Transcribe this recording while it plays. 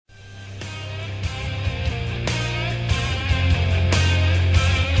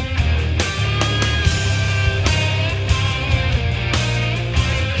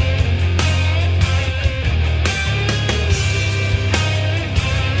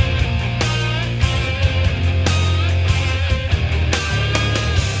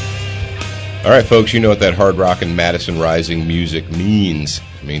All right, folks, you know what that hard rock and Madison Rising music means.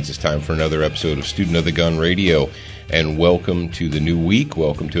 It means it's time for another episode of Student of the Gun Radio. And welcome to the new week.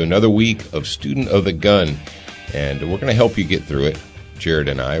 Welcome to another week of Student of the Gun. And we're going to help you get through it, Jared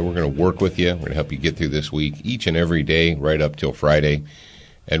and I. We're going to work with you. We're going to help you get through this week each and every day, right up till Friday.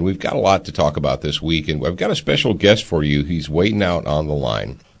 And we've got a lot to talk about this week. And I've got a special guest for you. He's waiting out on the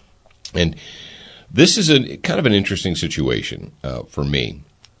line. And this is a kind of an interesting situation for me.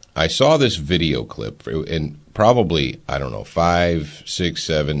 I saw this video clip, and probably, 5, 6,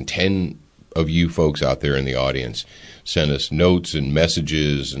 7, 10 of you folks out there in the audience sent us notes and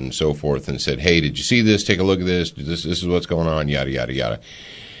messages and so forth and said, hey, did you see this? Take a look at this. This is what's going on, yada, yada, yada.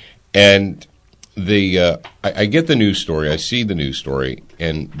 And I get the news story. I see the news story,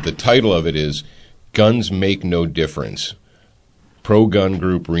 and the title of it is Guns Make No Difference. Pro-gun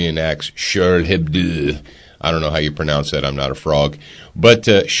group reenacts Charlie Hebdo. I don't know how you pronounce that. I'm not a frog. But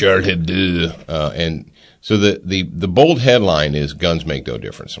Charlie Hebdo. And so the bold headline is Guns Make No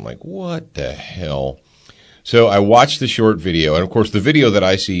Difference. I'm like, what the hell? So I watched the short video. And, of course, the video that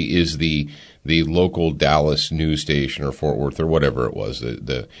I see is the local Dallas news station or Fort Worth or whatever it was.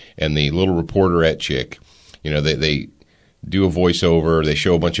 And the little reporter at Chick, they do a voiceover, they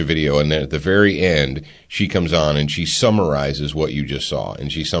show a bunch of video, and then at the very end, she comes on and she summarizes what you just saw.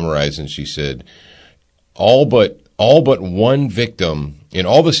 And she summarized and she said, all but one victim, in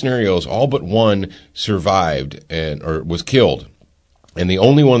all the scenarios, all but one survived or was killed. And the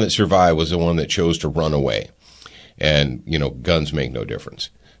only one that survived was the one that chose to run away. And, guns make no difference.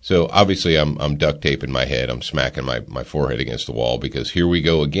 So obviously I'm duct taping my head. I'm smacking my forehead against the wall because here we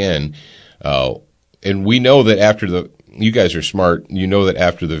go again. And we know that you guys are smart. You know that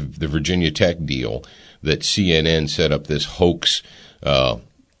after the Virginia Tech deal, that CNN set up this hoax,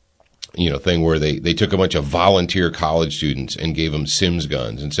 thing where they took a bunch of volunteer college students and gave them Sims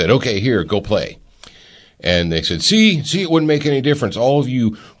guns and said, okay, here, go play. And they said, see, it wouldn't make any difference. All of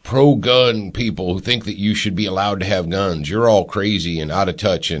you pro-gun people who think that you should be allowed to have guns, you're all crazy and out of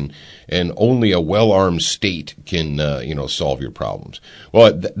touch, and only a well-armed state can, solve your problems.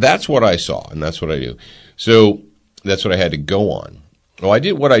 Well, that's what I saw, and that's what I do. So that's what I had to go on. Well,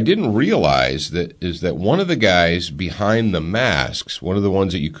 what I didn't realize is that one of the guys behind the masks, one of the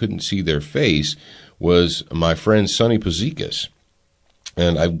ones that you couldn't see their face, was my friend Sonny Puzikas.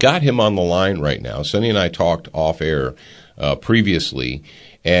 And I've got him on the line right now. Sonny and I talked off air previously,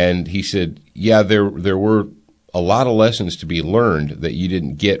 and he said, yeah, there were a lot of lessons to be learned that you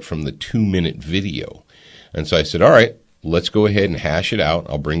didn't get from the 2-minute video. And so I said, all right, let's go ahead and hash it out.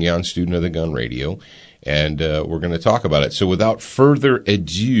 I'll bring you on Student of the Gun Radio, and we're going to talk about it. So without further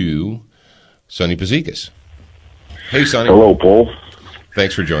ado, Sonny Puzikas. Hey, Sonny. Hello, Paul.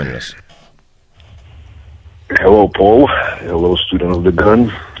 Thanks for joining us. Hello, Paul. Hello, Student of the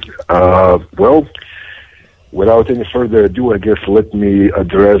Gun. Well, without any further ado, I guess let me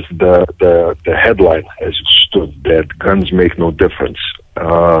address the headline as it stood, that guns make no difference.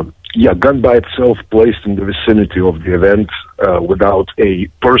 Gun by itself placed in the vicinity of the event without a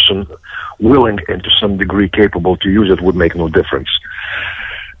person willing and to some degree capable to use it would make no difference.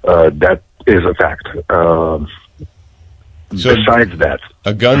 That is a fact. So besides that,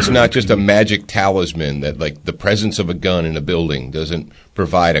 a gun's not just a magic talisman that, like, the presence of a gun in a building doesn't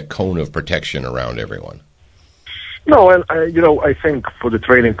provide a cone of protection around everyone. No, and I think for the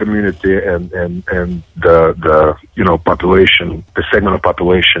training community and the population, the segment of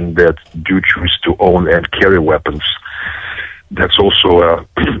population that do choose to own and carry weapons, that's also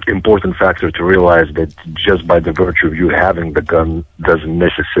an important factor to realize that just by the virtue of you having the gun doesn't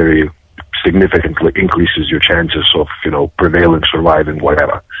necessarily significantly increases your chances of, prevailing, surviving,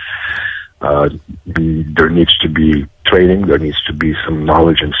 whatever. There needs to be training. There needs to be some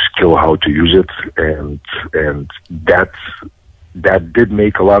knowledge and skill how to use it, and that did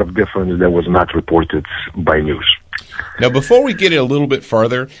make a lot of difference. That was not reported by news. Now, before we get it a little bit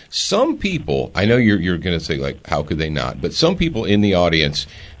farther, some people, I know you're going to say, like, how could they not? But some people in the audience,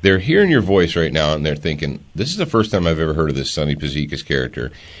 they're hearing your voice right now, and they're thinking, this is the first time I've ever heard of this Sonny Puzikas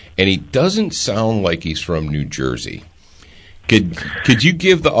character, and he doesn't sound like he's from New Jersey. Could you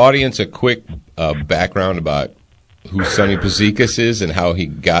give the audience a quick background about who Sonny Puzikas is and how he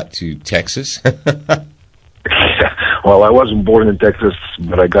got to Texas? Well, I wasn't born in Texas,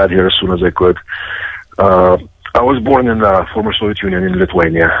 but I got here as soon as I could. I was born in the former Soviet Union in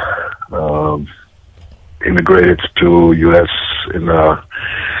Lithuania. Immigrated to U.S. in the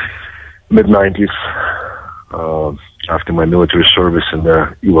mid-90s after my military service in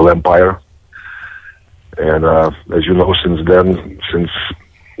the Evil Empire. And as you know, since then, since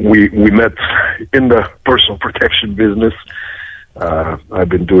we met in the personal protection business, I've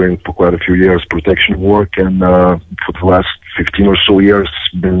been doing for quite a few years protection work, and for the last 15 or so years,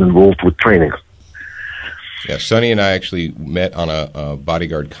 been involved with training. Yeah, Sonny and I actually met on a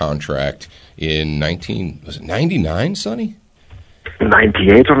bodyguard contract in 99, Sonny?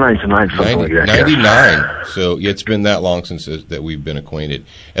 98 or 99, something like that. 99. Yeah. So it's been that long since that we've been acquainted.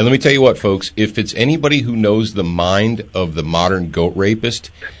 And let me tell you what, folks, if it's anybody who knows the mind of the modern goat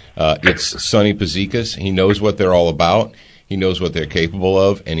rapist, it's Sonny Pazikas. He knows what they're all about. He knows what they're capable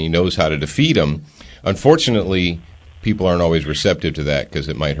of, and he knows how to defeat them. Unfortunately, people aren't always receptive to that because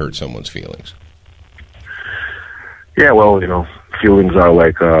it might hurt someone's feelings. Yeah, well, feelings are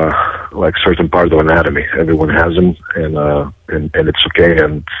like certain parts of anatomy. Everyone has them, and it's okay.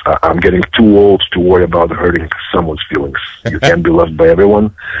 And I'm getting too old to worry about hurting someone's feelings. You can't be loved by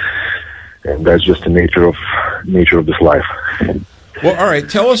everyone, and that's just the nature of this life. Well, all right.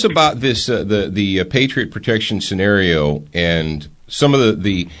 Tell us about this the Patriot Protection scenario and some of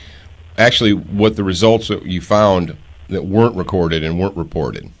the actually what the results that you found that weren't recorded and weren't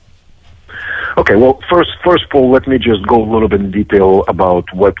reported. Okay, well, first of all, let me just go a little bit in detail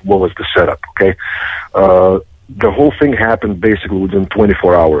about what was the setup, okay? The whole thing happened basically within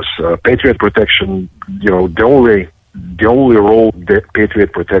 24 hours. Patriot Protection, the only role that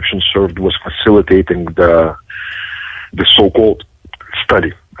Patriot Protection served was facilitating the so-called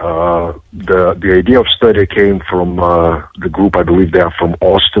study. The idea of study came from the group, I believe they are from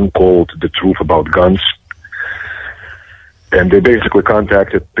Austin, called The Truth About Guns. And they basically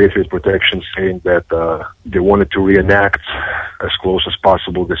contacted Patriot Protection saying that they wanted to reenact as close as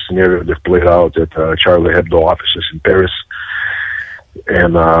possible the scenario that played out at Charlie Hebdo offices in Paris.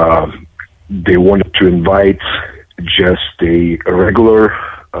 And they wanted to invite just a regular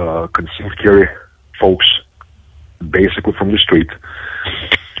concealed carry folks, basically from the street,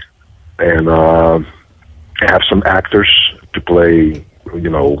 and have some actors to play,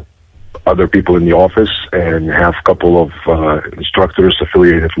 other people in the office, and have a couple of instructors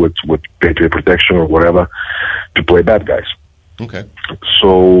affiliated with Patriot Protection or whatever to play bad guys. Okay.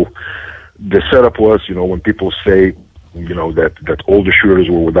 So the setup was, when people say, that all the shooters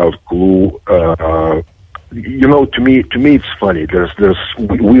were without glue, to me it's funny.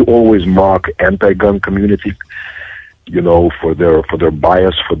 We always mock anti-gun community, for their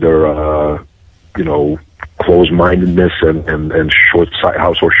bias, for their closed-mindedness and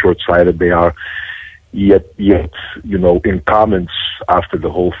how short-sighted they are. Yet, in comments after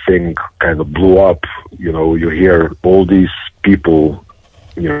the whole thing kind of blew up, you hear all these people,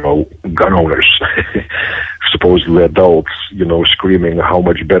 gun owners, supposedly adults, screaming how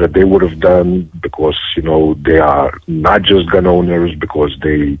much better they would have done because, they are not just gun owners, because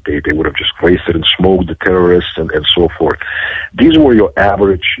they would have just wasted and smoked the terrorists and so forth. These were your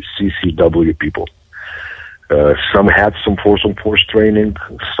average CCW people. Some had some force-on-force training.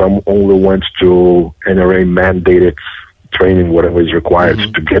 Some only went to NRA-mandated training, whatever is required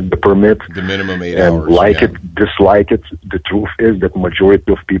to get the permit. The minimum 8 and hours. Like it, dislike it. The truth is that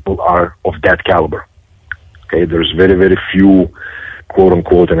majority of people are of that caliber. Okay, there's very, very few,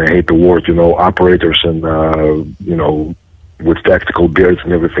 quote-unquote, and I hate the word, operators and, with tactical beards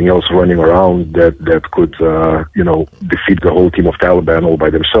and everything else running around that could, defeat the whole team of Taliban all by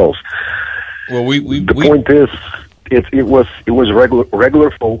themselves. Well, the point is, it was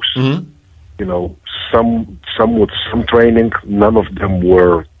regular folks, some with some training. None of them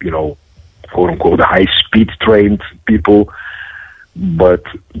were, quote unquote, high speed trained people, but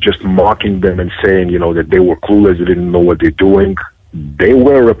just mocking them and saying, that they were clueless, they didn't know what they're doing. They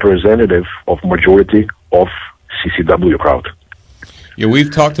were representative of majority of CCW crowd. Yeah,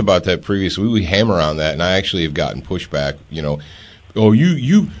 we've talked about that previously. We hammer on that, and I actually have gotten pushback. Oh,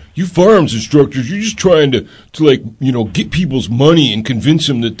 you firearms instructors, you're just trying to get people's money and convince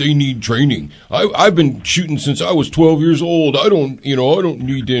them that they need training. I've been shooting since I was 12 years old. I don't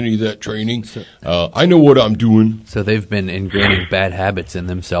need any of that training. I know what I'm doing. So they've been ingraining bad habits in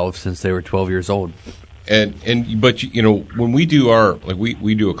themselves since they were 12 years old. But when we do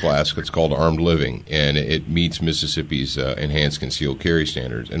we do a class that's called Armed Living, and it meets Mississippi's enhanced concealed carry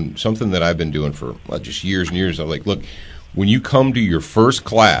standards. And something that I've been doing for just years and years, I'm like, look, when you come to your first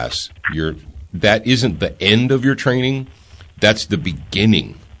class, that isn't the end of your training. That's the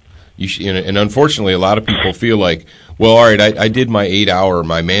beginning. And unfortunately, a lot of people feel like, well, all right, I did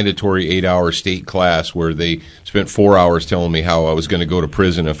my mandatory 8-hour state class where they spent 4 hours telling me how I was going to go to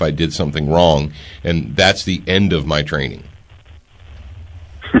prison if I did something wrong, and that's the end of my training.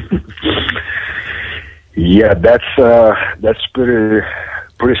 Yeah, that's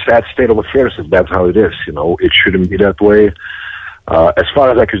pretty sad state of affairs if that's how it is. It shouldn't be that way. As far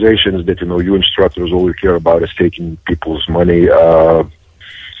as accusations that, you instructors, all you care about is taking people's money,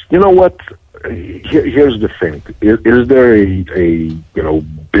 you know what? Here's the thing. Is there a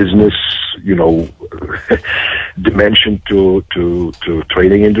business, dimension to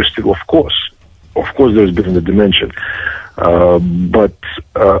training industry? Of course. Of course there's business dimension. But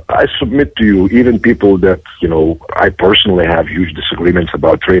I submit to you, even people that, I personally have huge disagreements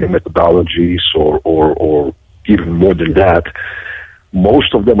about training methodologies or even more than that,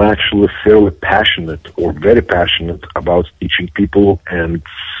 most of them are actually fairly passionate or very passionate about teaching people and,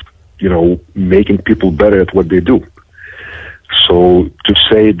 making people better at what they do. So to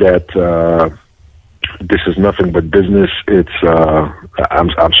say that this is nothing but business, it's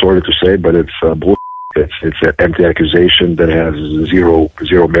I'm sorry to say, but it's bullshit. It's an empty accusation that has zero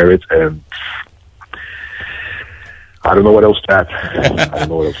merit, and I don't know what else to add. I don't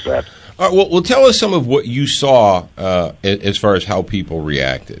know what else to add. All right, well, tell us some of what you saw as far as how people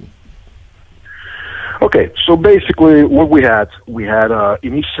reacted. Okay, so basically what we had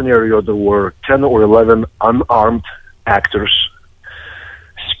in each scenario there were 10 or 11 unarmed actors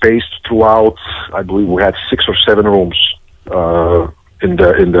spaced throughout. I believe we had 6 or 7 rooms in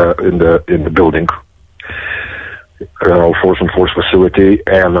the building, force and force facility,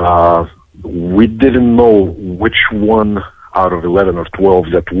 and we didn't know which one out of 11 or 12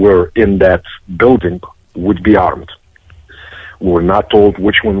 that were in that building would be armed. We were not told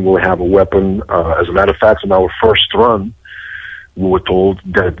which one will have a weapon. As a matter of fact, in our first run, we were told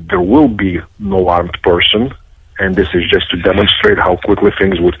that there will be no armed person, and this is just to demonstrate how quickly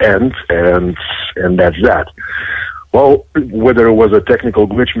things would end, and that's that. Well, whether it was a technical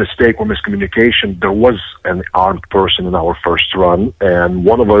glitch, mistake, or miscommunication, there was an armed person in our first run, and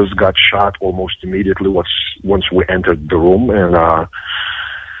one of us got shot almost immediately once we entered the room, and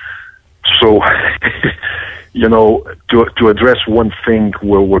so... to address one thing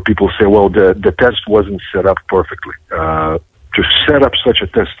where people say, well, the test wasn't set up perfectly. To set up such a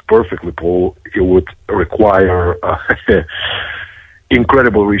test perfectly, Paul, it would require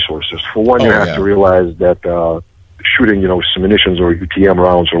incredible resources. For one, you have to realize that shooting, some munitions or UTM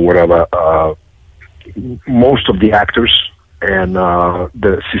rounds or whatever, most of the actors and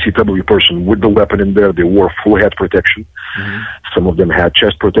the CCW person with the weapon in there, they wore full head protection. Mm-hmm. Some of them had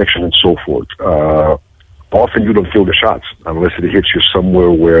chest protection and so forth. Often you don't feel the shots unless it hits you somewhere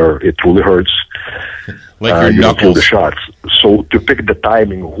where it truly hurts. Like your you knuckles. don't feel the shots. So to pick the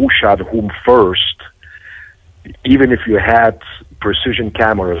timing, who shot whom first, even if you had precision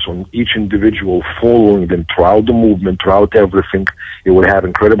cameras on each individual following them throughout the movement, throughout everything, it would have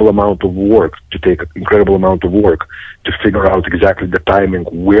incredible amount of work to figure out exactly the timing,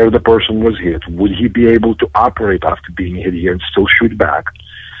 where the person was hit. Would he be able to operate after being hit here and still shoot back?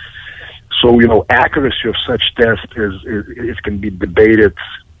 So, accuracy of such tests it can be debated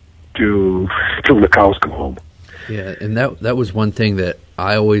till the cows come home. Yeah, and that was one thing that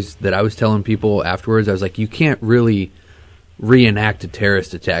I was telling people afterwards. I was like, you can't really reenact a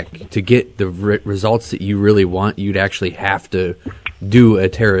terrorist attack. To get the results that you really want, you'd actually have to do a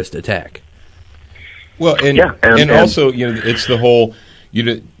terrorist attack. Well, and also, it's the whole,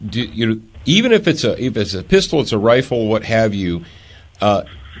 even if it's a pistol, it's a rifle, what have you.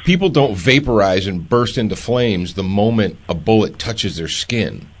 People don't vaporize and burst into flames the moment a bullet touches their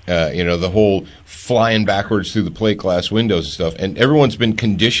skin. The whole flying backwards through the plate glass windows and stuff. And everyone's been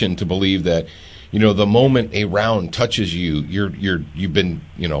conditioned to believe that, the moment a round touches you, you've been,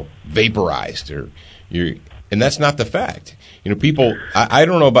 vaporized, and that's not the fact. People, I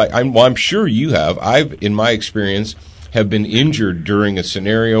don't know about, I'm sure you have. I've, in my experience, have been injured during a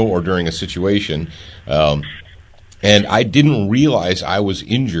scenario or during a situation. And I didn't realize I was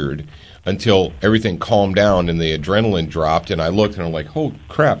injured until everything calmed down and the adrenaline dropped. And I looked and I'm like, oh,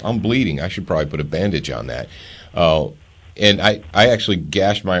 crap, I'm bleeding. I should probably put a bandage on that. And I actually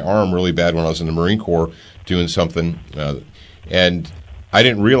gashed my arm really bad when I was in the Marine Corps doing something. And I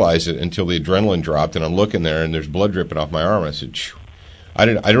didn't realize it until the adrenaline dropped. And I'm looking there and there's blood dripping off my arm. I said, I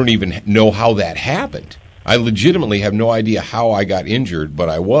don't even know how that happened. I legitimately have no idea how I got injured, but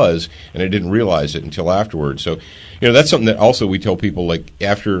I was, and I didn't realize it until afterwards. So, that's something that also we tell people, like,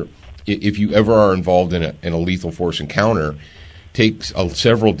 if you ever are involved in a lethal force encounter, take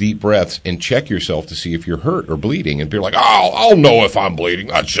several deep breaths and check yourself to see if you're hurt or bleeding. And be like, oh, I'll know if I'm bleeding.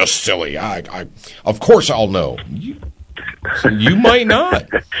 That's just silly. Of course I'll know. You might not.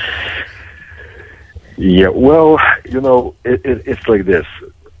 Yeah, well, it's like this.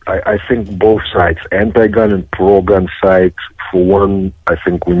 I think both sides, anti-gun and pro-gun sides, for one, I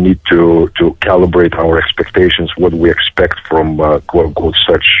think we need to calibrate our expectations, what we expect from quote-unquote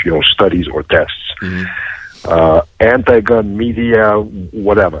such studies or tests. Mm-hmm. anti-gun media,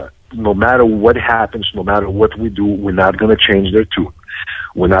 whatever. No matter what happens, no matter what we do, we're not going to change their tune.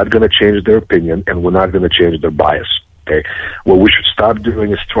 We're not going to change their opinion, and we're not going to change their bias. Okay, what we should stop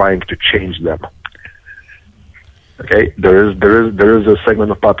doing is trying to change them. Okay, there is a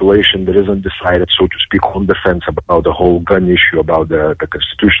segment of population that is undecided, so to speak, on the fence about the whole gun issue, about the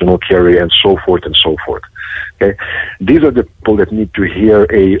constitutional carry, and so forth and so forth. Okay, these are the people that need to hear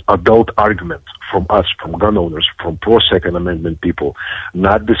a adult argument from us, from gun owners, from pro-Second Amendment people,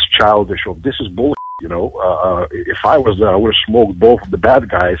 not this childish of this is bullshit. You know, if I was there, I would have smoked both of the bad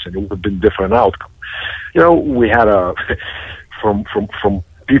guys, and it would have been different outcome. You know, we had a from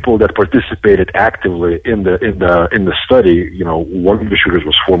people that participated actively in the study. You know, one of the shooters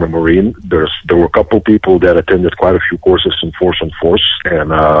was former Marine. There were a couple people that attended quite a few courses in force on force,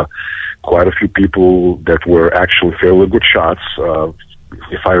 and quite a few people that were actually fairly good shots.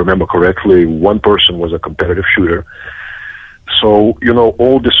 If I remember correctly, one person was a competitive shooter. So, you know,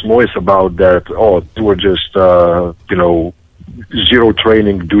 all this noise about that, oh, they were just, you know, zero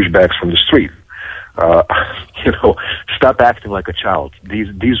training douchebags from the street. You know, stop acting like a child.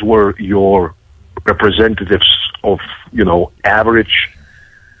 These were your representatives of, you know, average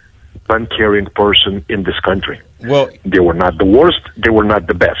gun-carrying person in this country. Well, they were not the worst. They were not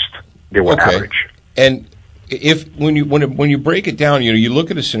the best. They were average. And if when you break it down, you know, you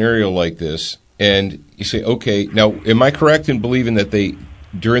look at a scenario like this and you say, okay, now am I correct in believing that they,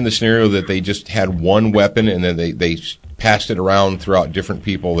 during the scenario, that they just had one weapon and then they passed it around throughout different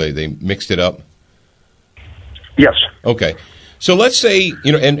people? They mixed it up? Yes. Okay. So let's say,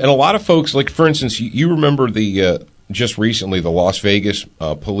 you know, and a lot of folks, like, for instance, you remember the just recently the Las Vegas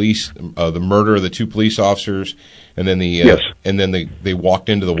police, the murder of the two police officers, and then they walked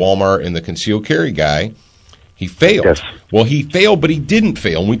into the Walmart, and the concealed carry guy, he failed. Yes. Well, he failed, but he didn't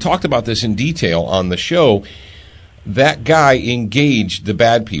fail. And we talked about this in detail on the show. That guy engaged the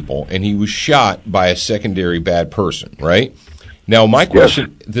bad people, and he was shot by a secondary bad person, right? Now, my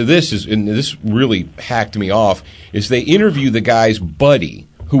question to this is, and this really hacked me off, is they interview the guy's buddy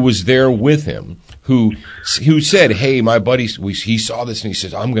who was there with him, who said, "Hey, my buddy, he saw this and he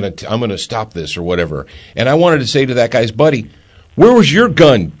says, I'm gonna stop this or whatever." And I wanted to say to that guy's buddy, "Where was your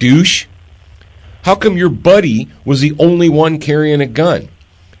gun, douche? How come your buddy was the only one carrying a gun?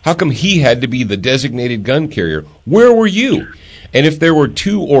 How come he had to be the designated gun carrier? Where were you?" And if there were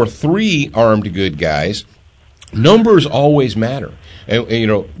 2 or 3 armed good guys, numbers always matter. And you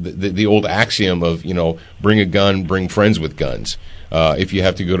know, the old axiom of, you know, bring a gun, bring friends with guns. If you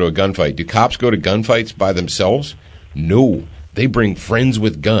have to go to a gunfight, do cops go to gunfights by themselves? No, they bring friends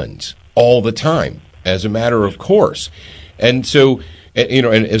with guns all the time, as a matter of course. And so, you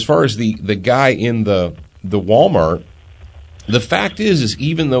know, and as far as the guy in the Walmart, the fact is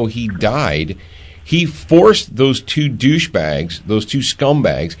even though he died, he forced those 2 douchebags, those 2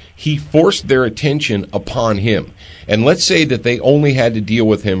 scumbags, he forced their attention upon him. And let's say that they only had to deal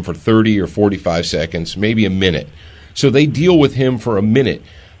with him for 30 or 45 seconds, maybe a minute. So they deal with him for a minute.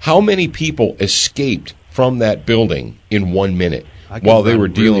 How many people escaped from that building in 1 minute while they were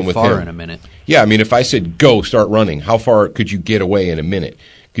dealing with him? In a minute. Yeah, I mean, if I said, go, start running, how far could you get away in a minute?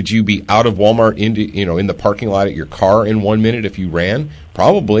 Could you be out of Walmart into, you know, in the parking lot at your car in 1 minute if you ran?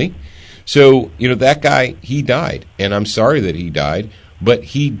 Probably. So, you know, that guy, he died, and I'm sorry that he died, but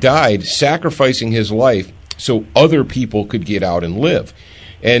he died sacrificing his life so other people could get out and live.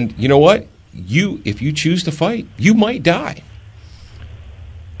 And you know what? If you choose to fight, you might die.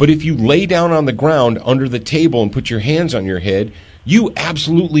 But if you lay down on the ground under the table and put your hands on your head, you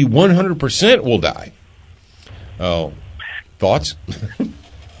absolutely 100% will die. Oh, thoughts?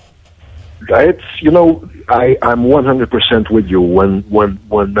 It's, you know, I'm 100% with you when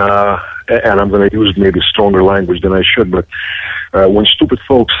and I'm going to use maybe stronger language than I should, but when stupid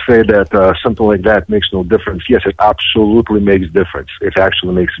folks say that something like that makes no difference, yes, it absolutely makes difference. It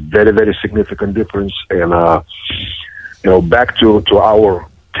actually makes very, very significant difference. And you know, back to our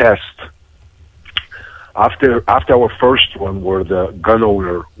test. After our first one, where the gun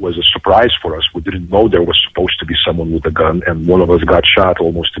owner was a surprise for us, we didn't know there was supposed to be someone with a gun, and one of us got shot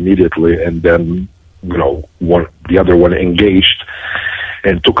almost immediately, and then, you know, the other one engaged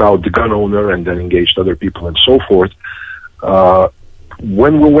and took out the gun owner, and then engaged other people and so forth.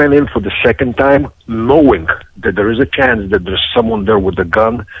 When we went in for the second time, knowing that there is a chance that there's someone there with a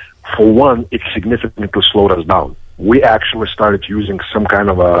gun, for one, it significantly slowed us down. We actually started using some kind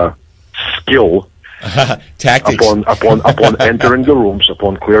of a skill tactics upon entering the rooms,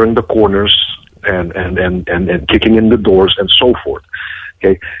 upon clearing the corners, and kicking in the doors and so forth.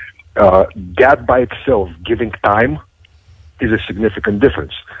 Okay, that by itself, giving time is a significant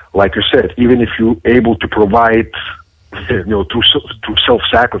difference. Like you said, even if you're able to provide, through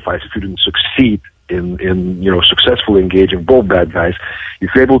self-sacrifice, if you didn't succeed in successfully engaging both bad guys, if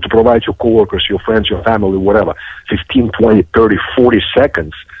you're able to provide your coworkers, your friends, your family, whatever, 15, 20, 30, 40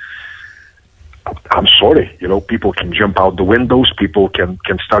 seconds, I'm sorry, people can jump out the windows, people can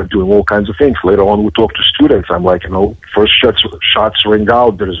start doing all kinds of things. Later on, we talk to students. I'm like, first shots ring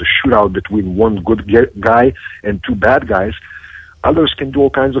out, there is a shootout between one good guy and two bad guys. Others can do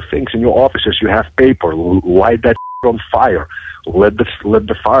all kinds of things in your offices. You have paper, light that on fire, let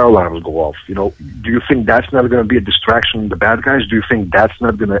the fire alarms go off. Do you think that's not going to be a distraction to the bad guys? Do you think that's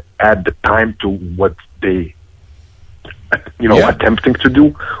not going to add the time to what they, attempting to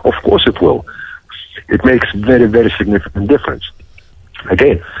do? Of course it will. It makes very, very significant difference.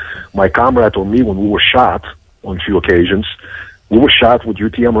 Again, my comrade or me, when we were shot on a few occasions, we were shot with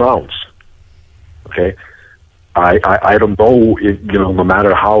UTM rounds. Okay? I don't know, no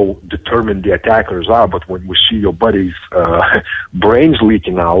matter how determined the attackers are, but when we see your buddy's brains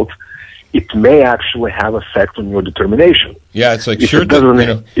leaking out, it may actually have effect on your determination. Yeah, it's like, if it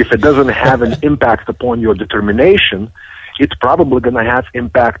doesn't have an impact upon your determination, it's probably going to have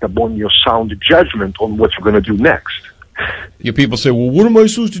impact upon your sound judgment on what you're going to do next. Yeah, people say, well, what am I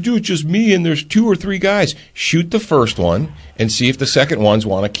supposed to do? It's just me and there's 2 or 3 guys. Shoot the first one and see if the second ones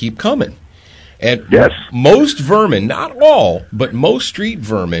want to keep coming. And yes. Most vermin, not all, but most street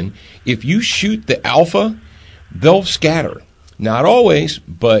vermin, if you shoot the alpha, they'll scatter. Not always,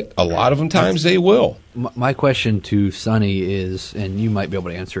 but a lot of them times they will. My question to Sonny is, and you might be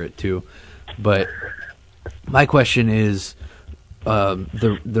able to answer it too, but my question is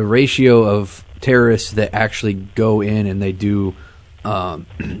the ratio of terrorists that actually go in and they do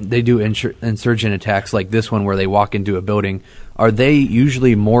insurgent attacks like this one where they walk into a building. Are they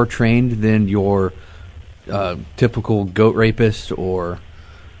usually more trained than your typical goat rapist, or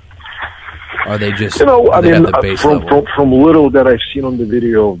are they just at the base level? From little that I've seen on the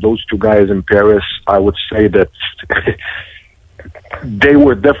video of those 2 guys in Paris, I would say that they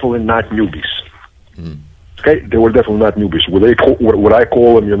were definitely not newbies. Mm. Okay, they were definitely not newbies. Would I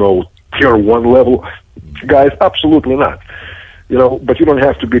call them, tier 1 level guys? Absolutely not. But you don't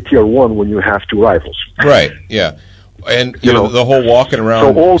have to be tier 1 when you have 2 rifles. Right. Yeah. And the whole walking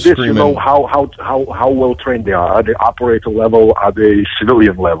around. So all screaming, this, how well trained they are. Are they operator level? Are they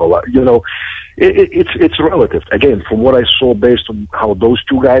civilian level? It's relative. Again, from what I saw, based on how those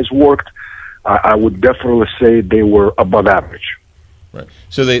 2 guys worked, I would definitely say they were above average. Right.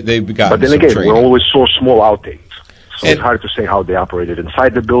 So they've got. But then again, we always saw small outtakes. So it's hard to say how they operated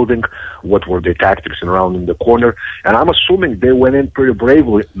inside the building, what were their tactics around in the corner. And I'm assuming they went in pretty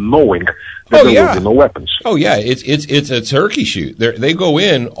bravely, knowing that there will be no weapons. Oh, yeah. It's a turkey shoot. They go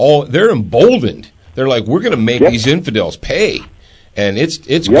in, they're emboldened. They're like, we're going to make these infidels pay. And it's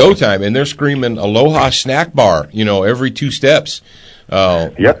go time. And they're screaming, Aloha snack bar, every 2 steps.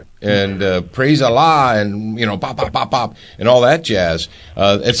 And praise Allah, and pop, pop, pop, pop, and all that jazz.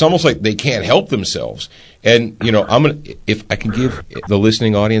 It's almost like they can't help themselves. And if I can give the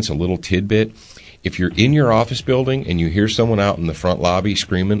listening audience a little tidbit, if you're in your office building and you hear someone out in the front lobby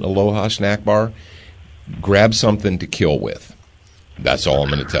screaming Aloha snack bar, grab something to kill with. That's all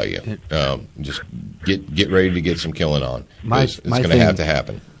I'm going to tell you. Just get ready to get some killing on. It's going to have to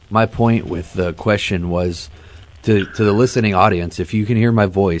happen. My point with the question was, to the listening audience, if you can hear my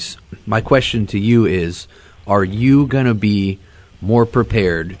voice, my question to you is, are you going to be more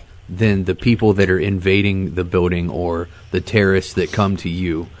prepared than the people that are invading the building or the terrorists that come to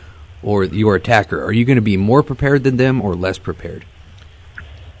you or your attacker? Are you going to be more prepared than them or less prepared?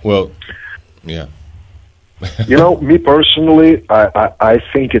 Well, yeah. Me personally, I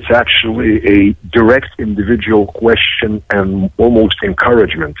think it's actually a direct individual question and almost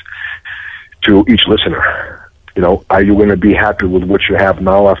encouragement to each listener. Are you going to be happy with what you have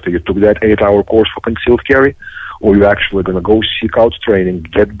now after you took that 8-hour course for concealed carry? Or are you actually going to go seek out training,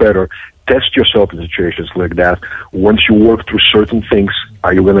 get better, test yourself in situations like that? Once you work through certain things,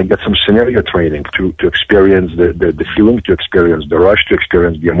 are you going to get some scenario training to experience the feeling, to experience the rush, to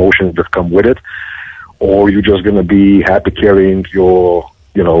experience the emotions that come with it? Or are you just going to be happy carrying your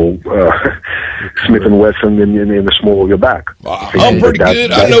Smith & Wesson in the small of your back? I'm pretty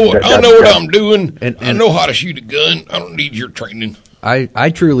good. I know what I'm doing. And I know how to shoot a gun. I don't need your training.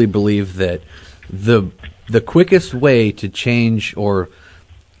 I truly believe that the quickest way to change or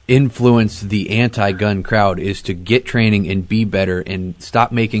influence the anti-gun crowd is to get training and be better and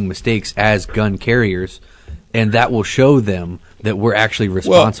stop making mistakes as gun carriers, and that will show them that we're actually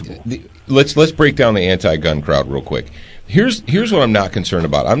responsible. Well, let's break down the anti-gun crowd real quick. Here's what I'm not concerned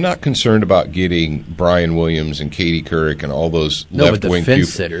about. I'm not concerned about getting Brian Williams and Katie Couric and all those left-wing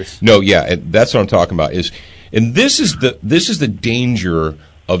fence sitters. No, yeah, and that's what I'm talking about. And this is the danger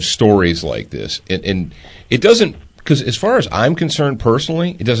of stories like this. And it doesn't, because as far as I'm concerned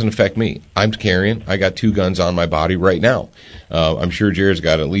personally, it doesn't affect me. I'm carrying. I got 2 guns on my body right now. I'm sure Jared's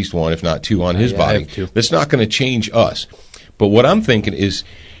got at least 1, if not 2, on his body. I have 2. That's not going to change us. But what I'm thinking is,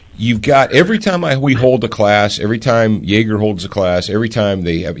 you've got, every time we hold a class, every time Jaeger holds a class, every time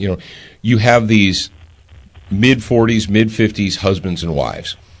they have, you have these mid-40s, mid-50s husbands and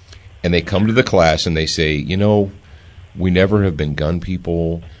wives. And they come to the class and they say, we never have been gun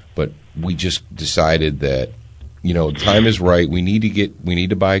people, but we just decided that, time is right. We need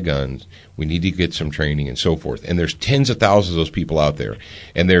to buy guns. We need to get some training and so forth. And there's tens of thousands of those people out there.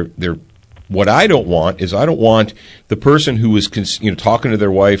 And they're what I don't want is, I don't want the person who is talking to their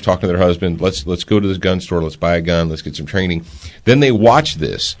wife, talking to their husband, let's go to this gun store, let's buy a gun, let's get some training. Then they watch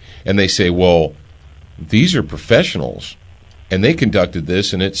this and they say, well, these are professionals and they conducted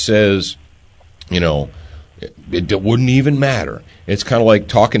this, and it says, it wouldn't even matter. It's kind of like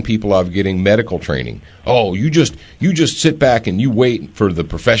talking people out of getting medical training. Oh, you just sit back and you wait for the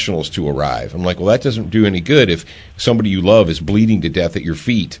professionals to arrive. I'm like, well, that doesn't do any good if somebody you love is bleeding to death at your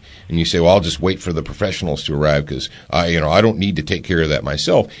feet, and you say, well, I'll just wait for the professionals to arrive because I don't need to take care of that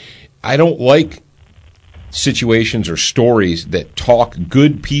myself. I don't like situations or stories that talk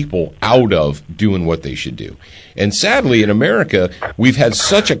good people out of doing what they should do. And sadly, in America, we've had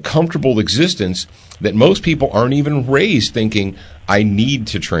such a comfortable existence that most people aren't even raised thinking, I need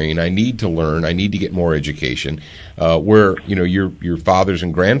to train, I need to learn, I need to get more education. Where your fathers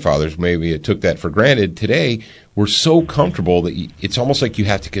and grandfathers maybe took that for granted. Today, we're so comfortable that it's almost like you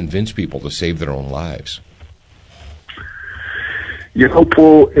have to convince people to save their own lives.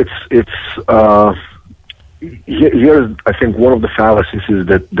 Paul, here's, I think, one of the fallacies is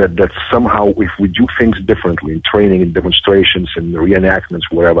that somehow if we do things differently in training and demonstrations and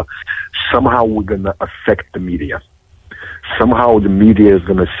reenactments, whatever, somehow we're going to affect the media. Somehow the media is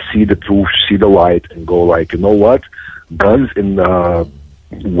going to see the truth, see the light, and go like, you know what? Guns in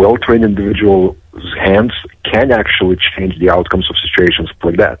well-trained individuals' hands can actually change the outcomes of situations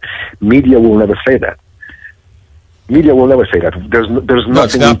like that. Media will never say that. Media will never say that. There's nothing. No,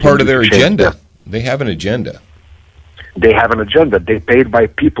 it's not part of their agenda. They have an agenda. They have an agenda. They're paid by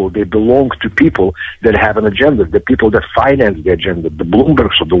people. They belong to people that have an agenda. The people that finance the agenda, the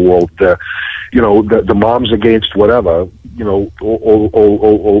Bloombergs of the world, the moms against whatever,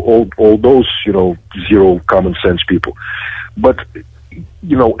 all those, zero common sense people. But,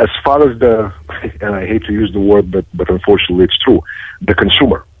 as far as and I hate to use the word, but unfortunately it's true, the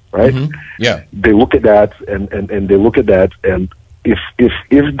consumer, right? Mm-hmm. Yeah. They look at that and they look at that, and if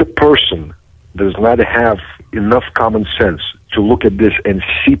the person does not have enough common sense to look at this and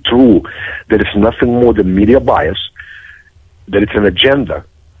see through that it's nothing more than media bias, that it's an agenda,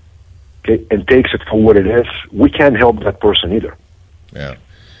 okay, and takes it for what it is, we can't help that person either. Yeah.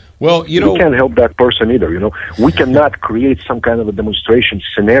 Well, we can't help that person either, We cannot create some kind of a demonstration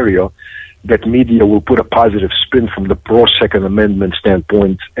scenario that media will put a positive spin from the pro-Second Amendment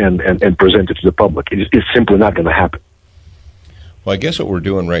standpoint and present it to the public. It's simply not going to happen. Well, I guess what we're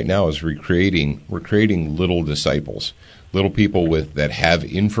doing right now is we're creating little disciples, little people that have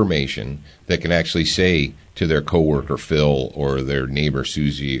information that can actually say to their coworker Phil or their neighbor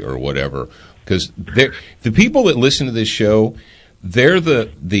Susie or whatever, because the people that listen to this show, they're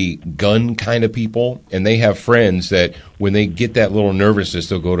the gun kind of people, and they have friends that when they get that little nervousness,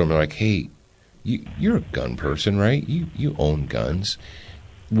 they'll go to them and like, hey, you're a gun person, right? You own guns.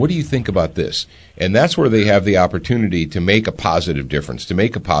 What do you think about this? And that's where they have the opportunity to make a positive difference, to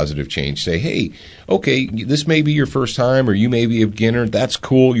make a positive change. Say, hey, okay, this may be your first time or you may be a beginner. That's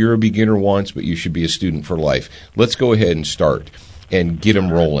cool. You're a beginner once, but you should be a student for life. Let's go ahead and start and get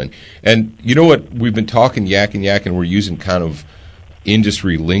them rolling. And you know what? We've been talking yak and we're using kind of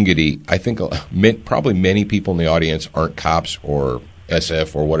industry lingity. I think probably many people in the audience aren't cops or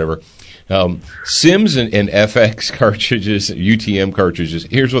SF or whatever. Sims and FX cartridges, UTM cartridges,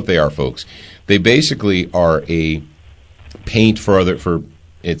 here's what they are, folks. They basically are a paint for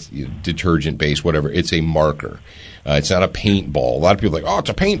it's detergent based, whatever. It's a marker. It's not a paintball. A lot of people are like, oh, it's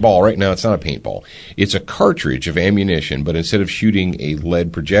a paintball. Right now, it's not a paintball. It's a cartridge of ammunition, but instead of shooting a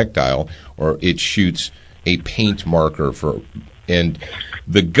lead projectile, or it shoots a paint marker and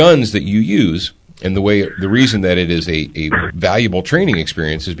the guns that you use. And the reason that it is a valuable training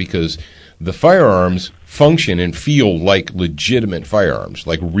experience is because the firearms function and feel like legitimate firearms,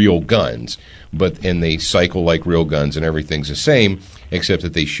 like real guns, and they cycle like real guns, and everything's the same, except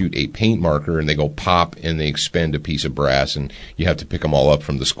that they shoot a paint marker and they go pop and they expend a piece of brass, and you have to pick them all up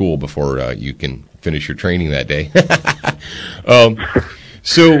from the school before you can finish your training that day.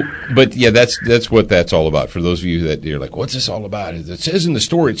 But yeah, that's what that's all about. For those of you that you're like, what's this all about? It says in the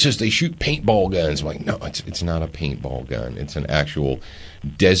story, it says they shoot paintball guns. I'm like, no, it's not a paintball gun. It's an actual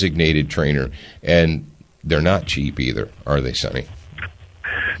designated trainer, and they're not cheap either, are they, Sonny?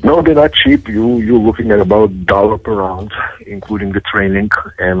 No, they're not cheap. You're looking at about $1 per round, including the training.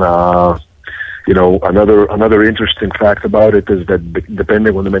 And another interesting fact about it is that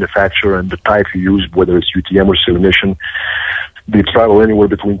depending on the manufacturer and the type you use, whether it's UTM or Civitation, they travel anywhere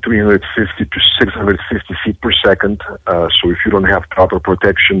between 350 to 650 feet per second. So if you don't have proper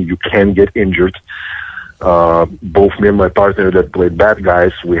protection, you can get injured. Both me and my partner that played bad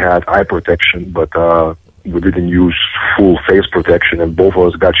guys, we had eye protection, but we didn't use full face protection, and both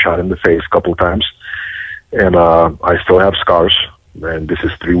of us got shot in the face a couple times. And I still have scars, and this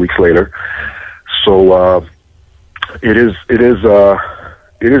is 3 weeks later. So it is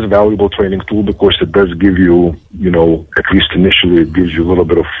a valuable training tool, because it does give you, at least initially, it gives you a little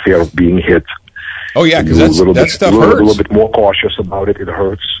bit of fear of being hit. Oh yeah, because that stuff hurts. A little bit more cautious about it. It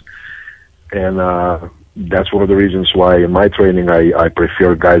hurts, and that's one of the reasons why in my training I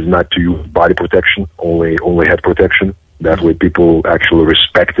prefer guys not to use body protection, only head protection. That way people actually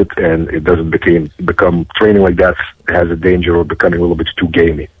respect it, and it doesn't become training like that has a danger of becoming a little bit too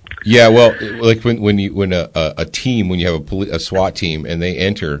gamey. Yeah, well, like when a team, when you have a SWAT team and they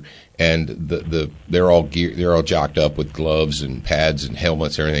enter, and they're all jocked up with gloves and pads and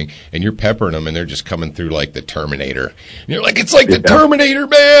helmets and everything, and you're peppering them, and they're just coming through like the Terminator. And you're like, it's like the Terminator,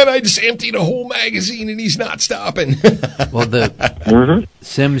 man! I just emptied a whole magazine and he's not stopping. Well, the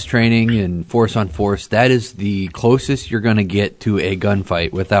Sims training and Force on Force, that is the closest you're going to get to a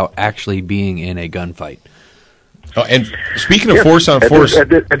gunfight without actually being in a gunfight. Oh, and speaking of Force on Force, at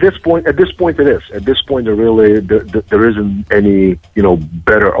this point, it is. At this point, there isn't any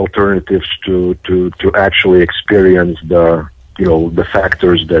better alternatives to actually experience the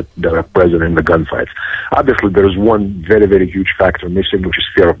factors that are present in the gunfights. Obviously, there is one very, very huge factor missing, which is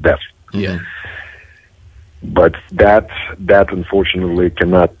fear of death. Yeah. But that unfortunately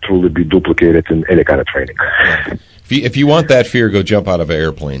cannot truly be duplicated in any kind of training. If you want that fear, go jump out of an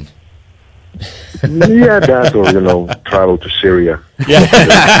airplane. Yeah, that or travel to Syria.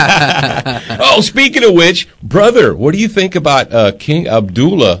 Yeah. Oh, speaking of which, brother, what do you think about King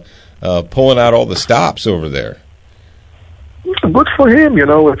Abdullah pulling out all the stops over there? Good for him.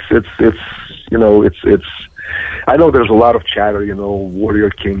 It's. I know there's a lot of chatter. Warrior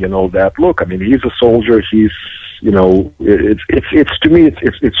King and all that. Look, I mean, he's a soldier. He's. It's to me.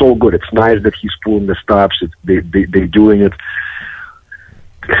 It's all good. It's nice that he's pulling the stops. They're doing it.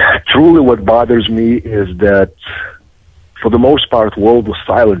 Truly, what bothers me is that, for the most part, the world was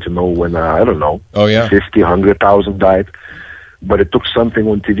silent, when, 50, 100,000 died. But it took something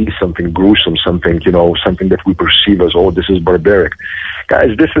on TV, something gruesome, something that we perceive as, this is barbaric.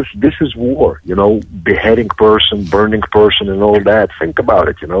 Guys, this is war, beheading person, burning person, and all that. Think about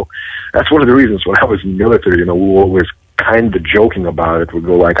it, That's one of the reasons when I was in the military, we were always kind of joking about it. We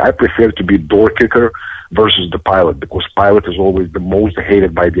go like, I prefer to be door kicker versus the pilot, because pilot is always the most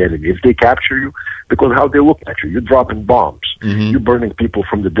hated by the enemy. If they capture you, because how they look at you, you're dropping bombs, you're burning people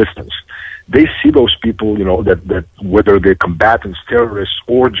from the distance. They see those people, that whether they're combatants, terrorists,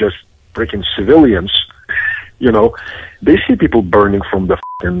 or just freaking civilians, they see people burning from the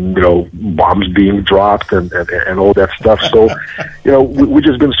bombs being dropped and all that stuff. So, we've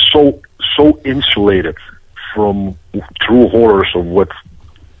just been so insulated from true horrors of what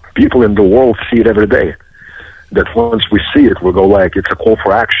people in the world see it every day, that once we see it, we'll go like, it's a call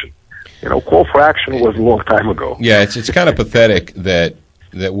for action. Call for action was a long time ago. Yeah, it's kind of pathetic that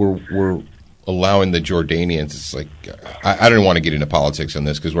we're allowing the Jordanians. It's like, I don't want to get into politics on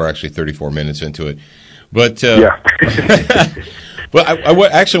this because we're actually 34 minutes into it. But yeah. Well, I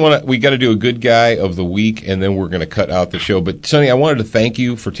actually want to. We got to do a good guy of the week, and then we're going to cut out the show. But Sonny, I wanted to thank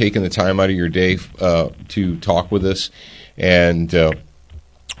you for taking the time out of your day to talk with us, and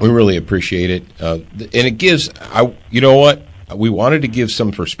we really appreciate it. And it gives. You know what? We wanted to give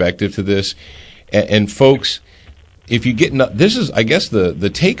some perspective to this, and folks, if you get this is, I guess,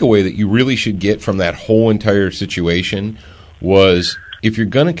 the takeaway that you really should get from that whole entire situation was, if you're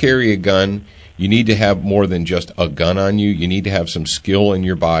going to carry a gun, you need to have more than just a gun on you. You need to have some skill in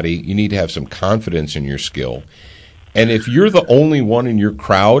your body. You need to have some confidence in your skill. And if you're the only one in your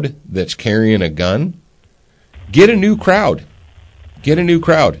crowd that's carrying a gun, get a new crowd. Get a new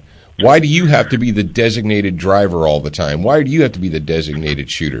crowd. Why do you have to be the designated driver all the time? Why do you have to be the designated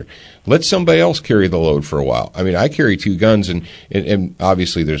shooter? Let somebody else carry the load for a while. I mean, I carry 2 guns, and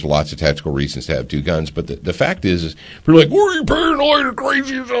obviously there's lots of tactical reasons to have 2 guns, but the fact is we're like, "Were you paranoid or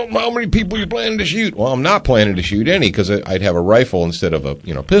crazy or something? How many people you planning to shoot?" Well, I'm not planning to shoot any, because I'd have a rifle instead of a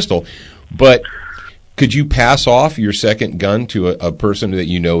pistol. But could you pass off your second gun to a person that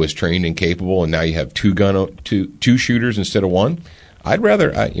you know is trained and capable, and now you have 2 shooters instead of 1? I'd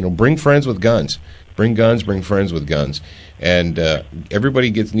rather bring friends with guns. Bring guns, bring friends with guns. And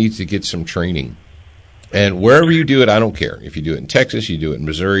everybody needs to get some training. And wherever you do it, I don't care. If you do it in Texas, you do it in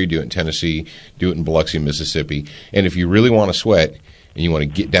Missouri, you do it in Tennessee, do it in Biloxi, Mississippi. And if you really want to sweat and you want to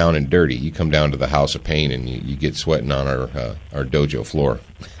get down and dirty, you come down to the House of Pain and you get sweating on our dojo floor.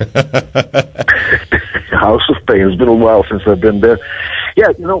 House of Pain. It's been a while since I've been there.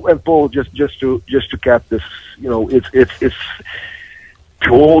 Yeah, and Paul, just to cap this, it's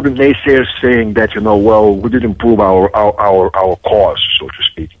to all the naysayers saying that, we did improve our cause, so to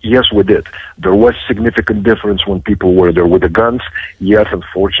speak. Yes, we did. There was significant difference when people were there with the guns. Yes,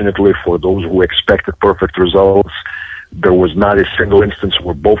 unfortunately, for those who expected perfect results, there was not a single instance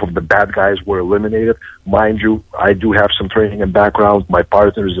where both of the bad guys were eliminated. Mind you, I do have some training and background. My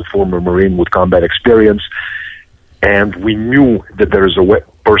partner is a former Marine with combat experience, and we knew that there is a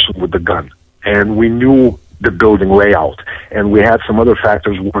person with the gun, and we knew the building layout, and we had some other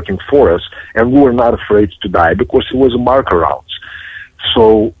factors working for us, and we were not afraid to die because it was a marker rounds.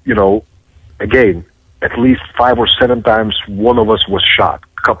 So, again, at least 5 or 7 times one of us was shot.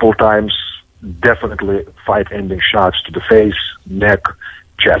 A couple times, definitely fight-ending shots to the face, neck,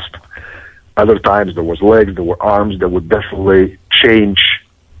 chest. Other times there was legs, there were arms that would definitely change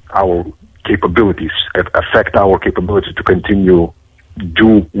our capabilities, affect our capability to continue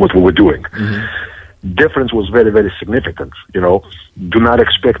do what we were doing. Mm-hmm. Difference was very, very significant. Do not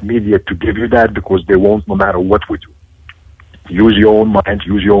expect media to give you that, because they won't, no matter what we do. Use your own mind,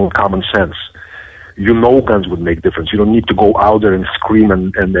 use your own common sense. Guns would make difference. You don't need to go out there and scream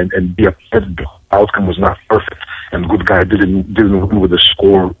and be upset. The outcome was not perfect, and good guy didn't win with a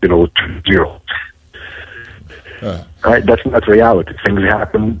score, 2-0. Right? That's not reality. Things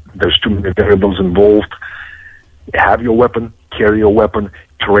happen. There's too many variables involved. Have your weapon, carry your weapon,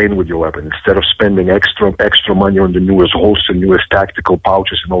 train with your weapon. Instead of spending extra money on the newest holster, newest tactical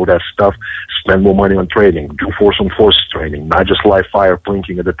pouches and all that stuff, spend more money on training. Do force on force training, not just live fire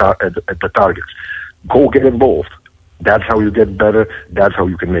plinking at the targets. Go get involved. That's how you get better. That's how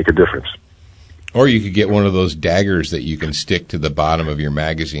you can make a difference. Or you could get one of those daggers that you can stick to the bottom of your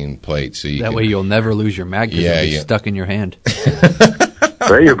magazine plate. So that way you'll never lose your mag because it'll be stuck in your hand.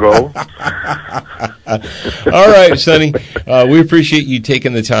 There you go. All right, Sonny. We appreciate you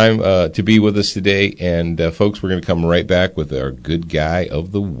taking the time to be with us today. And, folks, we're going to come right back with our Good Guy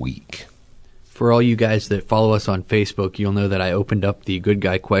of the Week. For all you guys that follow us on Facebook, you'll know that I opened up the Good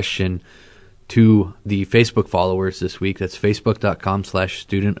Guy question to the Facebook followers this week. That's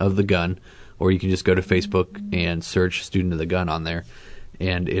facebook.com/Student of the Gun. Or you can just go to Facebook and search Student of the Gun on there,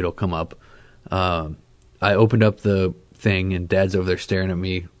 and it'll come up. I opened up the thing, and Dad's over there staring at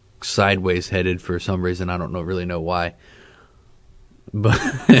me sideways headed for some reason. I don't really know why. But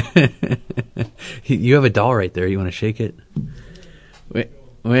you have a doll right there. You want to shake it? Well,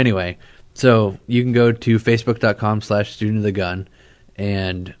 anyway, so you can go to facebook.com/Student of the Gun,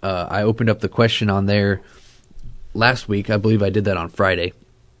 and I opened up the question on there last week. I believe I did that on Friday.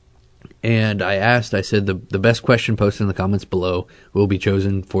 And I said the best question posted in the comments below will be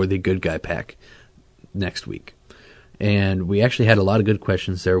chosen for the Good Guy Pack next week. And we actually had a lot of good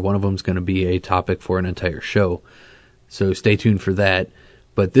questions there. One of them is going to be a topic for an entire show. So stay tuned for that.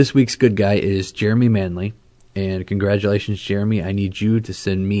 But this week's Good Guy is Jeremy Manley. And congratulations, Jeremy. I need you to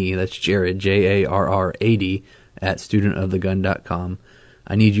send me, that's Jared, Jarrad, at studentofthegun.com.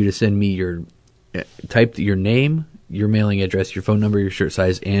 I need you to send me type your name, your mailing address, your phone number, your shirt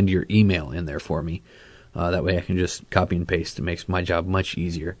size, and your email in there for me. That way I can just copy and paste. It makes my job much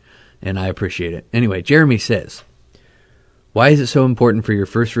easier, and I appreciate it. Anyway, Jeremy says, why is it so important for your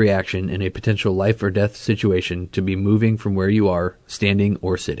first reaction in a potential life or death situation to be moving from where you are, standing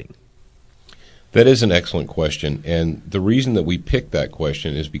or sitting? That is an excellent question, and the reason that we picked that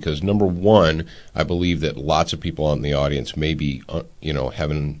question is because, number one, I believe that lots of people in the audience may be,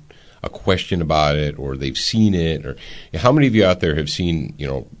 having a question about it, or they've seen it, or how many of you out there have seen,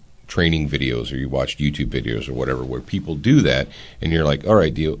 training videos, or you watched YouTube videos or whatever, where people do that, and you're like, all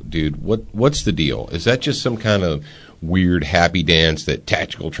right, dude, what's the deal? Is that just some kind of weird happy dance that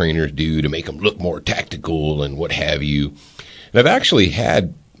tactical trainers do to make them look more tactical and what have you? And I've actually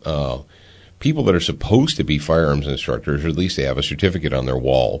had people that are supposed to be firearms instructors, or at least they have a certificate on their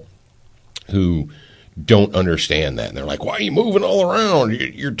wall, who don't understand that. And they're like, why are you moving all around?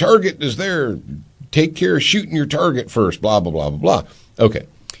 Your target is there. Take care of shooting your target first, blah, blah, blah, blah, blah. Okay.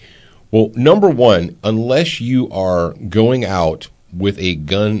 Well, number one, unless you are going out with a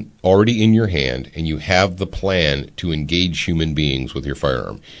gun already in your hand and you have the plan to engage human beings with your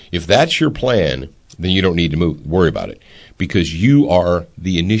firearm, if that's your plan, then you don't need to worry about it, because you are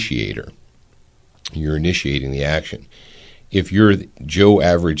the initiator. You're initiating the action. If you're Joe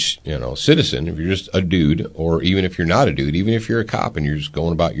average, citizen, if you're just a dude, or even if you're not a dude, even if you're a cop and you're just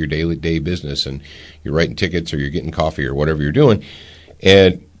going about your daily day business and you're writing tickets or you're getting coffee or whatever you're doing,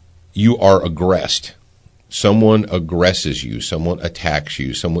 and you are aggressed, someone aggresses you, someone attacks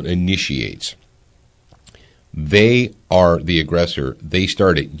you, someone initiates. They are the aggressor. They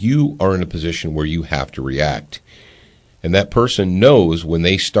start it. You are in a position where you have to react. And that person knows when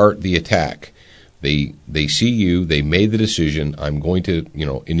they start the attack, they see you, they made the decision, I'm going to,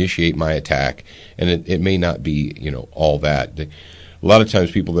 initiate my attack, and it may not be, all that. A lot of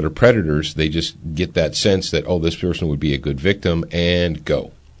times people that are predators, they just get that sense that, oh, this person would be a good victim, and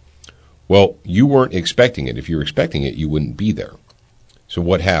go. Well, you weren't expecting it. If you were expecting it, you wouldn't be there. So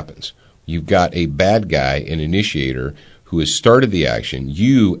what happens? You've got a bad guy, an initiator, who has started the action.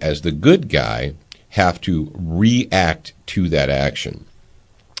 You, as the good guy, have to react to that action.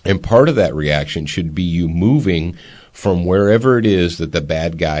 And part of that reaction should be you moving from wherever it is that the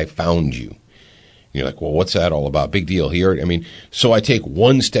bad guy found you. You're like, well, what's that all about? Big deal. So I take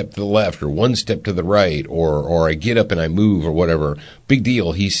one step to the left or one step to the right, or I get up and I move or whatever. Big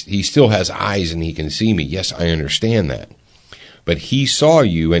deal. He still has eyes and he can see me. Yes, I understand that. But he saw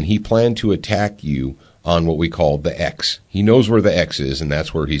you and he planned to attack you on what we call the X. He knows where the X is, and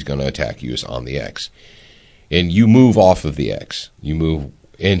that's where he's going to attack you, is on the X. And you move off of the X. You move,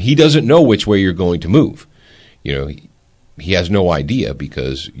 and he doesn't know which way you're going to move. He has no idea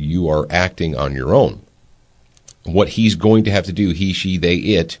because you are acting on your own. What he's going to have to do, he, she, they,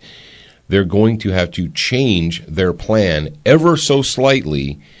 it, they're going to have to change their plan ever so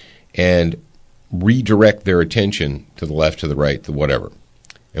slightly and redirect their attention to the left, to the right, to whatever.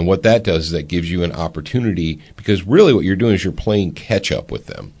 And what that does is that gives you an opportunity, because really what you're doing is you're playing catch up with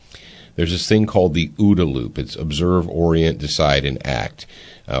them. There's this thing called the OODA loop. It's observe, orient, decide, and act.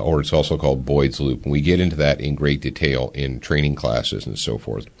 Or it's also called Boyd's loop. And we get into that in great detail in training classes and so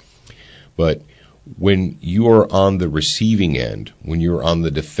forth. But when you are on the receiving end, when you're on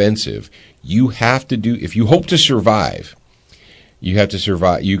the defensive, you have to do, if you hope to survive, you have to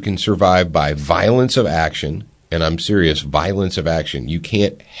survive. You can survive by violence of action, and I'm serious, violence of action. You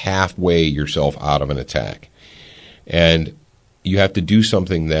can't halfway yourself out of an attack. And you have to do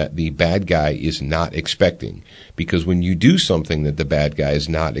something that the bad guy is not expecting. Because when you do something that the bad guy is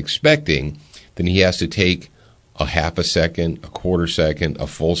not expecting, then he has to take a half a second, a quarter second, a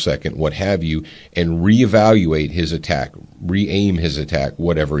full second, what have you, and reevaluate his attack, re-aim his attack,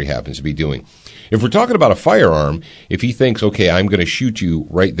 whatever he happens to be doing. If we're talking about a firearm, if he thinks, okay, I'm going to shoot you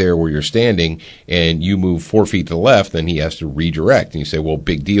right there where you're standing, and you move 4 feet to the left, then he has to redirect. And you say, well,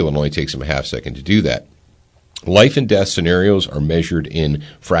 big deal, it only takes him a half second to do that. Life and death scenarios are measured in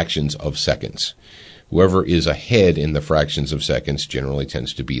fractions of seconds. Whoever is ahead in the fractions of seconds generally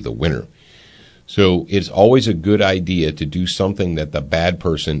tends to be the winner. So it's always a good idea to do something that the bad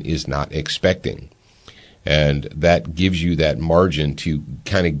person is not expecting. And that gives you that margin to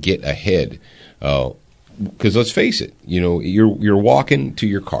kind of get ahead. Because let's face it, you're walking to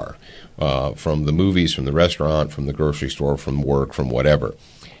your car from the movies, from the restaurant, from the grocery store, from work, from whatever.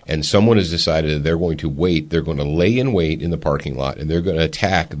 And someone has decided that they're going to wait, they're going to lay in wait in the parking lot, and they're going to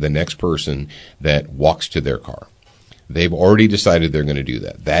attack the next person that walks to their car. They've already decided they're going to do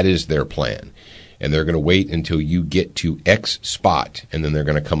that. That is their plan. And they're going to wait until you get to X spot, and then they're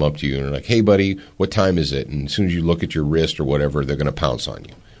going to come up to you and they're like, hey, buddy, what time is it? And as soon as you look at your wrist or whatever, they're going to pounce on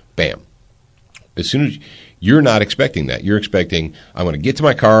you. Bam. As soon as you're not expecting that. You're expecting, I'm going to get to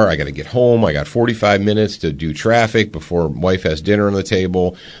my car, I got to get home, I got 45 minutes to do traffic before wife has dinner on the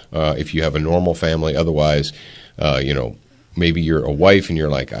table, if you have a normal family. Otherwise, maybe you're a wife and you're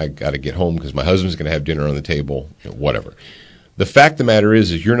like, I got to get home because my husband's going to have dinner on the table, whatever. The fact of the matter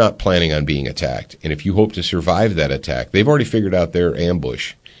is you're not planning on being attacked. And if you hope to survive that attack, they've already figured out their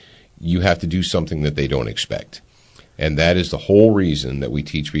ambush. You have to do something that they don't expect. And that is the whole reason that we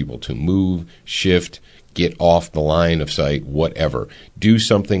teach people to move, shift, get off the line of sight, whatever. Do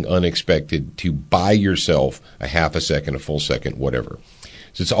something unexpected to buy yourself a half a second, a full second, whatever.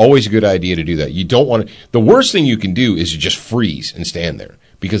 So it's always a good idea to do that. You don't want to, the worst thing you can do is to just freeze and stand there,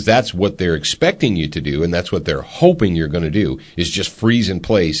 because that's what they're expecting you to do, and that's what they're hoping you're going to do, is just freeze in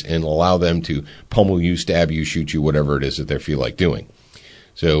place and allow them to pummel you, stab you, shoot you, whatever it is that they feel like doing.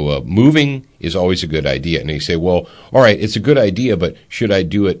 So moving is always a good idea. And they say, well, all right, it's a good idea, but should I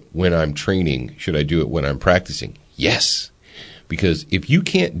do it when I'm training? Should I do it when I'm practicing? Yes. Because if you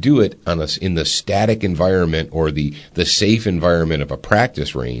can't do it in the static environment or the safe environment of a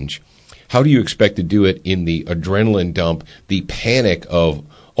practice range, how do you expect to do it in the adrenaline dump, the panic of,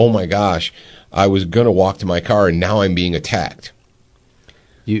 oh my gosh, I was going to walk to my car and now I'm being attacked?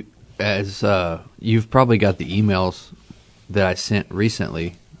 You've probably got the emails that I sent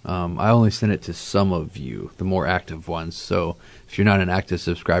recently. I only sent it to some of you, the more active ones. So if you're not an active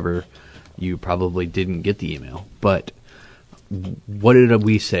subscriber, you probably didn't get the email. But what did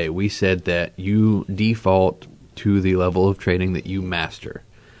we say? We said that you default to the level of training that you master.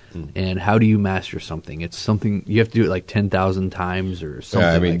 And how do you master something? It's something you have to do it like 10,000 times or something.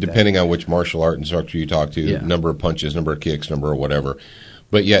 Yeah, I mean, depending on which martial art instructor you talk to, number of punches, number of kicks, number of whatever.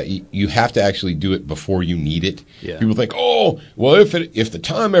 But yeah, you have to actually do it before you need it. Yeah. People think, oh, well, if the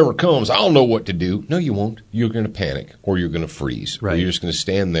time ever comes, I'll know what to do. No, you won't. You're going to panic, or you're going to freeze, right. Or you're just going to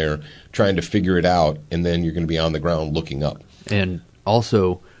stand there trying to figure it out, and then you're going to be on the ground looking up. And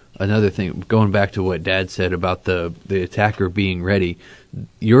also, another thing, going back to what Dad said about the attacker being ready,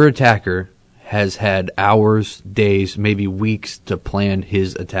 your attacker has had hours, days, maybe weeks to plan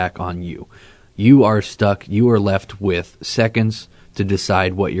his attack on you. You are stuck. You are left with seconds to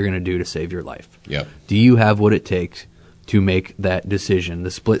decide what you're going to do to save your life. Yep. Do you have what it takes to make that decision,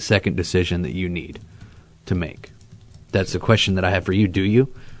 the split-second decision that you need to make? That's the question that I have for you. Do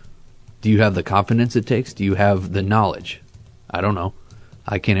you? Do you have the confidence it takes? Do you have the knowledge? I don't know.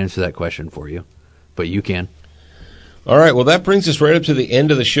 I can't answer that question for you, but you can. All right, well, that brings us right up to the end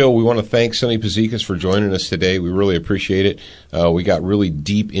of the show. We want to thank Sonny Pazikas for joining us today. We really appreciate it. We got really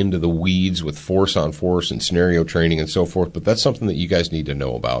deep into the weeds with force on force and scenario training and so forth, but that's something that you guys need to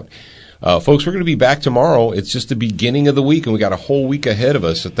know about. Folks, we're going to be back tomorrow. It's just the beginning of the week, and we got a whole week ahead of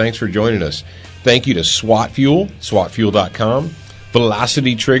us, so thanks for joining us. Thank you to SWAT Fuel, SWATfuel.com,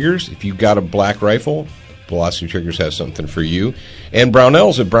 Velocity Triggers. If you've got a black rifle, Velocity Triggers has something for you, and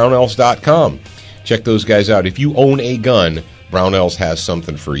Brownells at Brownells.com. Check those guys out. If you own a gun, Brownells has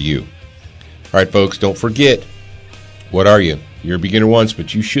something for you. All right, folks, don't forget, what are you? You're a beginner once,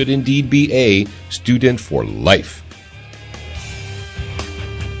 but you should indeed be a student for life.